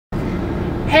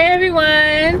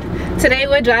Today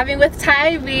we're driving with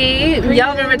Tyree.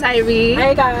 Y'all remember Tyree?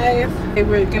 Hey guys.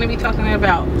 We're gonna be talking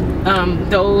about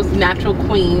those natural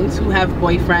queens who have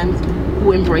boyfriends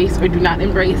who embrace or do not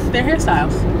embrace their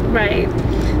hairstyles. Right.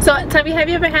 So Tyree, have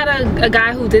you ever had a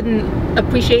guy who didn't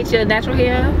appreciate your natural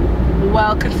hair?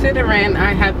 Well, considering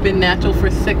I have been natural for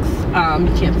you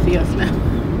can't see us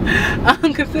now.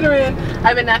 Considering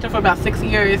I've been natural for about 6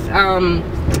 years,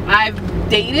 I've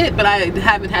dated, but I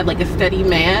haven't had like a steady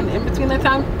man in between that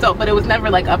time. So, but it was never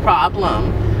like a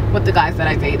problem with the guys that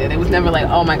I dated. It was never like,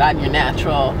 oh my god, you're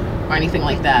natural or anything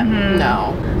like that.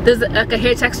 No. There's like a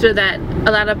hair texture that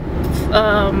a lot of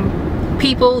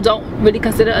people don't really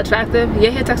consider attractive.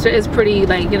 Your hair texture is pretty,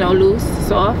 like, you know, loose,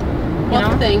 soft.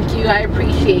 Well, thank you. I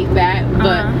appreciate that,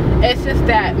 but it's just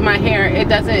that my hair, it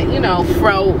doesn't, you know,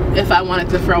 fro. If I want it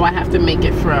to fro, I have to make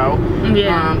it fro.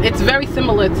 Yeah. It's very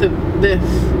similar to this.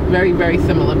 Very, very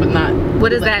similar, but not.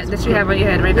 What is that you have on your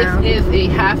head right now? This is a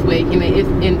half wig, and it is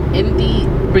an indie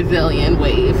Brazilian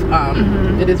wave.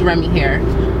 It is Remy hair,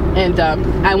 and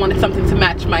I wanted something to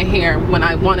match my hair when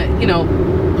I want to, you know,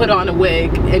 put on a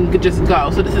wig and just go.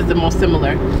 So this is the most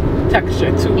similar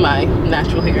texture to my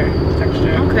natural hair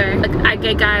texture. Okay. Like, I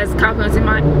get guys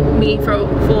complimenting me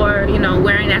for you know,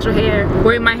 wearing natural hair,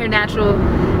 wearing my hair natural,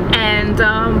 and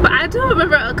but I do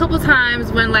remember a couple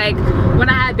times when I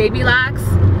had baby locks,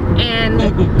 and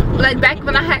like back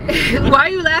when I had why are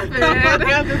you laughing?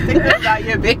 I was just thinking about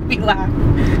your baby locks.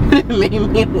 It made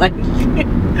me like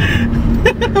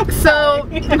So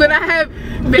when I had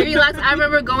baby locks, I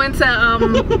remember going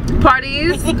to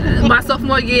parties my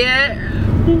sophomore year.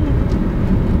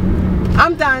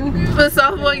 I'm done. For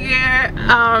sophomore year,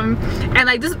 and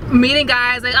like just meeting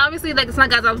guys, like obviously like it's not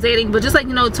guys I was dating, but just like,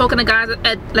 you know, talking to guys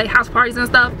at like house parties and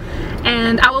stuff,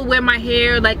 and I would wear my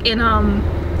hair like in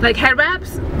like head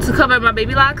wraps to cover my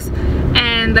baby locks,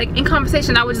 and like in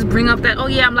conversation I would just bring up that, oh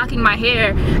yeah, I'm locking my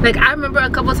hair. Like I remember a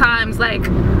couple times like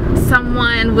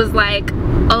someone was like,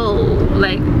 oh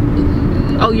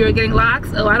you're getting locks?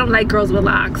 Oh, I don't like girls with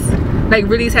locks. Like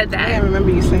really said that. Yeah, I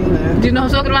remember you saying that. Do you know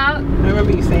what I'm talking about? I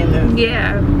remember you saying that.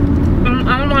 Yeah.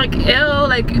 I'm like, ew,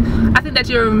 like I think that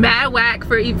you're mad whack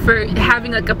for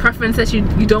having like a preference that you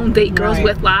don't date girls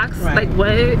with locks. Like what?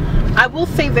 I will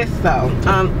say this though,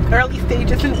 early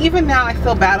stages, and even now I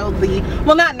still battle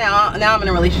well, not now I'm in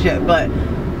a relationship, but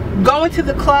going to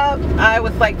the club, I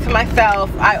was like to myself,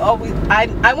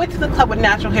 I went to the club with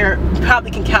natural hair,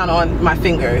 probably can count on my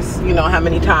fingers, you know how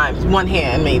many times, one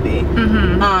hand maybe.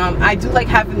 I do like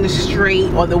having the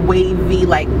straight or the wavy,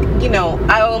 like, you know,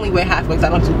 I only wear half wigs, I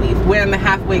don't do weave. Wearing the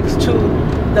half wigs to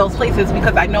those places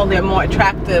because I know they're more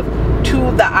attractive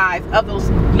to the eyes of those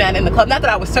men in the club. Not that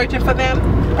I was searching for them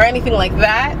or anything like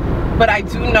that, but I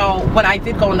do know when I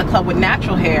did go in the club with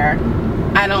natural hair,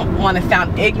 I don't want to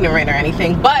sound ignorant or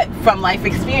anything, but from life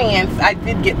experience, I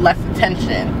did get less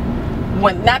attention.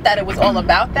 Not that it was all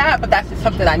about that, but that's just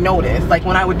something I noticed. Like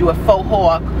when I would do a faux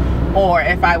hawk, or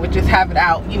if I would just have it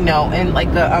out, you know, in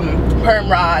like the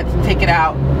perm rods and take it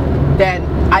out, then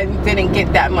I didn't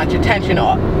get that much attention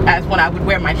as when I would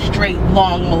wear my straight,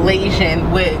 long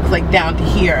Malaysian wigs, like down to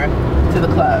here to the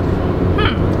club.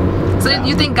 So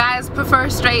you think guys prefer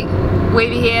straight,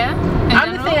 wavy hair?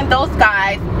 I'm just saying those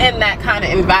guys in that kind of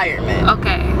environment.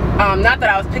 Okay. Not that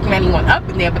I was picking anyone up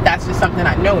in there, but that's just something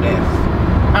I noticed.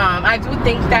 I do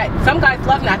think that some guys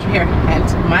love natural hair,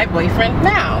 and my boyfriend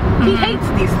now, he hates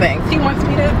these things. He wants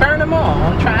me to burn them all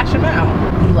and trash them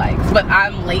out. He likes, but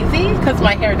I'm lazy because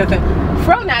my hair doesn't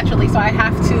fro naturally, so I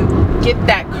have to get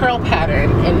that curl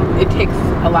pattern, and it takes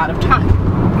a lot of time.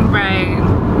 Right.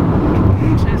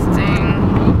 Interesting.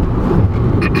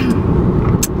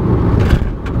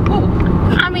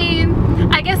 I mean,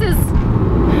 I guess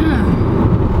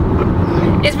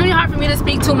it's really hard for me to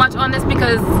speak too much on this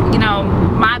because, you know,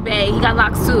 my bae, he got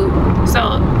locks too. So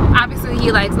obviously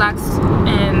he likes locks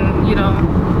and, you know,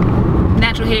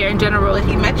 natural hair in general. But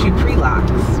he met you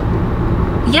pre-locks.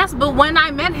 Yes, but when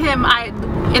I met him,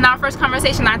 in our first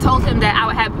conversation, I told him that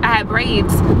I had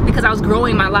braids because I was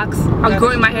growing my locks. I was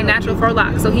growing my hair natural for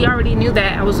locks. So he already knew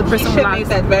that I was a person with locks. He should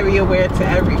make that very aware to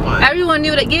everyone. Everyone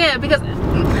knew that, yeah, because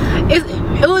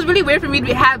it was really weird for me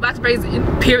to have box braids,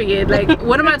 period. Like,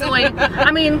 what am I doing?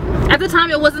 I mean, at the time,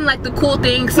 it wasn't like the cool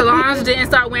thing. Salons didn't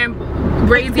start wearing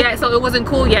braids yet, so it wasn't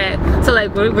cool yet. So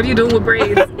like, what are you doing with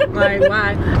braids? Like,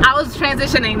 why? I was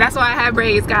transitioning. That's why I had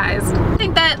braids, guys. I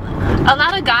think that a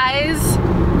lot of guys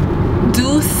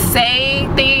do say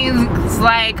things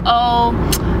like, oh,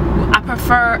 I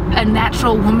prefer a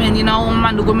natural woman, you know, I want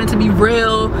my woman to be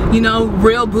real, you know,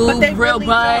 real boobs, real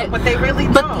butt. But they really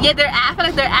don't. But yeah, I feel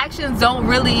like their actions don't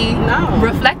really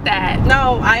reflect that.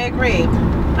 No, I agree.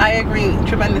 I agree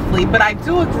tremendously, but I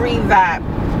do agree that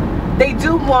they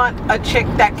do want a chick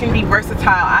that can be versatile.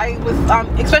 I was,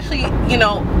 especially, you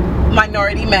know,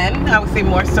 minority men, I would say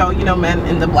more so, you know, men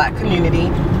in the black community.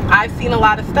 I've seen a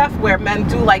lot of stuff where men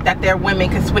do like that their women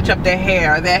can switch up their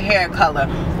hair color,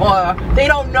 or they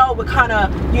don't know what kind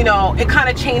of, you know, it kind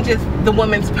of changes the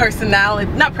woman's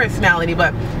personality, not personality,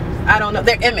 but I don't know,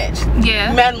 their image.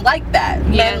 Yeah. Men like that.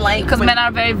 Yeah. Men like, because men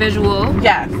are very visual.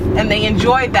 Yes, and they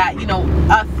enjoy that. You know,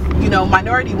 us, you know,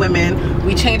 minority women,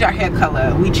 we change our hair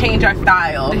color, we change our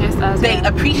style. The hairstyles, they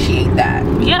appreciate that.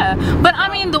 Yeah, but I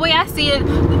mean, the way I see it,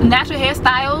 natural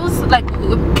hairstyles, like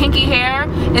kinky hair,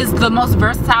 is the most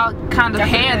versatile kind of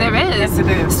hair there is. Yes, it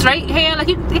is. Straight hair, like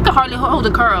you can hardly hold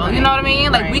a curl. Right. You know what I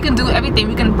mean? Like we can do everything.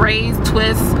 We can braids,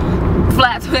 twists,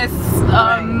 flat twists,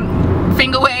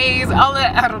 finger waves, all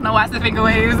that. I don't know why I said finger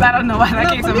waves. I don't know why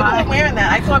that came to mind. People wearing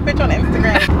that. I saw a picture on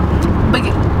Instagram. But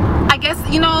I guess,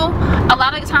 you know, a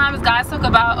lot of times guys talk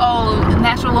about, oh,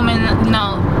 natural woman, you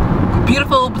know,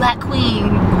 beautiful black queen.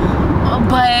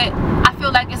 But I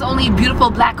feel like it's only beautiful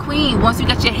black queen once you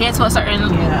get your hair to a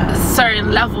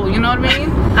certain level. You know what I mean?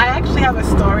 I actually have a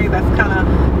story that's kind of,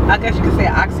 I guess you could say,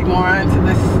 an oxymoron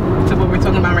to what we're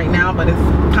talking about right now, but it's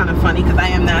kind of funny because I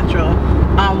am natural.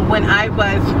 When I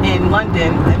was in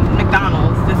London at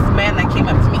McDonald's, this man that came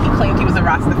up to me, he claimed he was a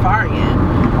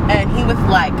Rastafarian, and he was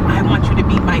like, I want you to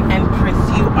be my empress,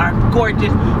 you are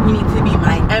gorgeous, you need to be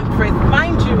my empress.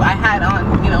 Mind you, I had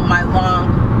on, you know, my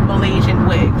long Malaysian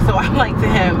wig, so I'm like to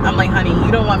him, I'm like, honey,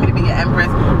 you don't want me to be your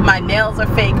empress, my nails are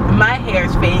fake, my hair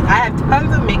is fake, I have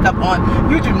tons of makeup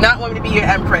on, you do not want me to be your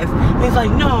empress. And he's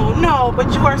like, no,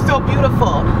 but you are so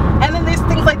beautiful. And then there's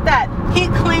things like that. He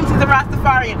claims he's a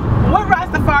Rastafarian. What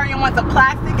Rastafarian wants a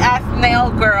plastic ass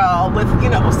nail girl with, you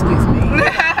know, excuse me,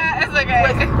 it's okay,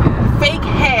 with fake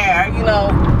hair, you know,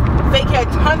 fake hair,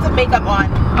 tons of makeup on?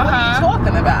 What are you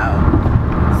talking about?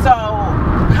 So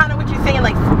kind of what you're saying,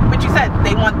 like what you said,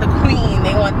 they want the queen,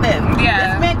 they want this.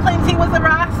 Yeah. This man claims he was a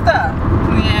Rasta.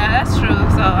 Yeah, that's true.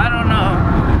 So I don't know.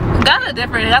 Guys are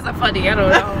different. That's a funny. I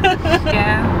don't know.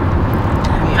 Yeah.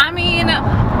 I mean,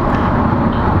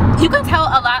 you can tell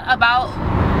a lot about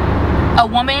a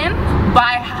woman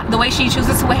by the way she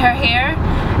chooses to wear her hair.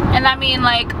 And I mean,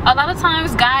 like, a lot of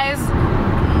times guys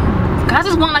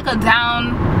just want like a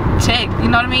down chick, you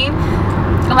know what I mean?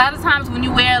 A lot of times when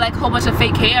you wear like a whole bunch of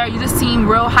fake hair, you just seem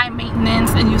real high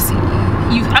maintenance, and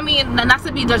I mean, not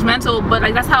to be judgmental, but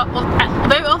like that's how,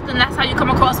 very often that's how you come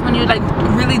across when you're like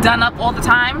really done up all the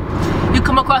time. You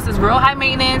come across as real high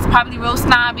maintenance, probably real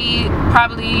snobby,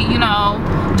 probably, you know,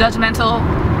 judgmental.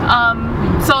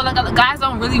 So like guys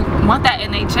don't really want that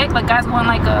in a chick. Like guys want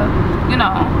like a, you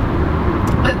know,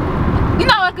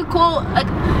 like a cool, like,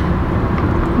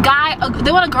 guy,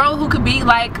 they want a girl who could be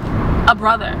like a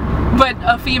brother, but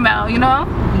a female, you know?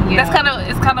 Yeah.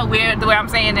 It's kind of weird the way I'm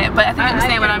saying it, but I think you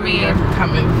understand what I mean.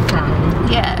 Coming from.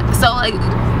 Yeah, so like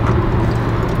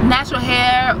natural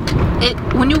hair,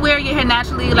 when you wear your hair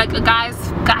naturally, like I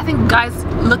think guys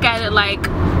look at it like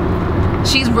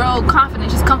she's real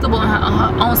confident, she's comfortable in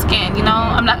her own skin, you know?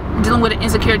 I'm not dealing with an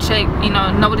insecure chick, you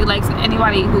know? Nobody likes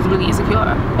anybody who's really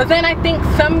insecure. But then I think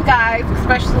some guys,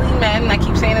 especially men, I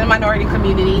keep saying in the minority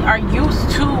community, are used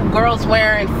to girls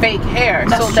wearing fake hair.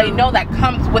 That's so true. They know that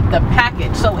comes with the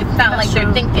package. So it's not like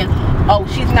they're thinking, oh,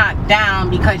 she's not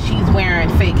down because she's wearing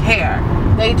fake hair.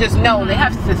 They just know they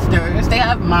have sisters, they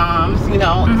have moms, you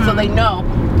know? So they know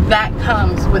that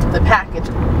comes with the package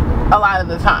a lot of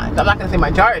the times. I'm not going to say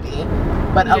majority,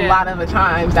 but a lot of the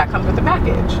times that comes with the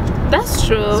package. That's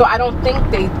true. So I don't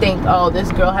think they think, oh, this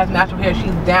girl has natural hair,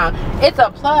 she's down. It's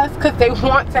a plus because they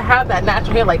want to have that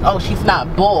natural hair, like, oh, she's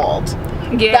not bald.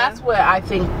 Yeah. That's where I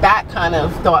think that kind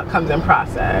of thought comes in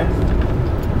process.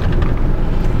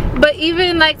 But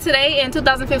even like today in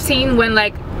 2015, when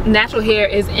like natural hair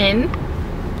is in,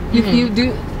 you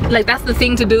do, like, that's the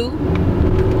thing to do.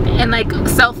 And like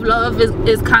self-love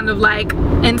is kind of like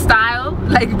in style,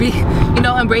 like you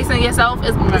know, embracing yourself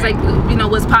is like, you know,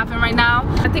 what's popping right now.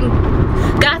 I think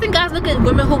guys look at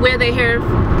women who wear their hair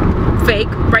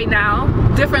fake right now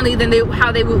differently than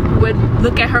how they would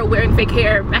look at her wearing fake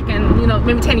hair back in, you know,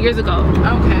 maybe 10 years ago.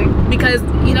 Okay. Because,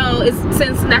 you know,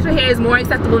 since natural hair is more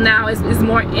acceptable now, it's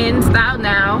more in style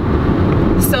now.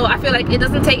 So I feel like it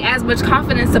doesn't take as much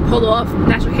confidence to pull off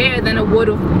natural hair than it would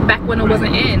have back when it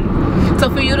wasn't in. So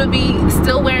for you to be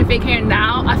still wearing fake hair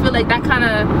now, I feel like that kind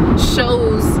of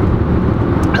shows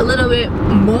a little bit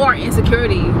more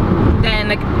insecurity than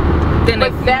like.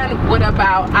 But then what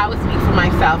about, I would speak for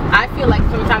myself, I feel like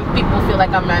sometimes people feel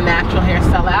like I'm a natural hair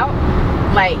sellout.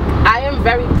 Like, I am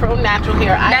very pro natural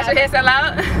hair. Natural hair sell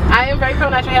out? I am very pro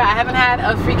natural hair. I haven't had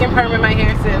a freaking perm in my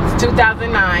hair since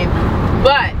 2009.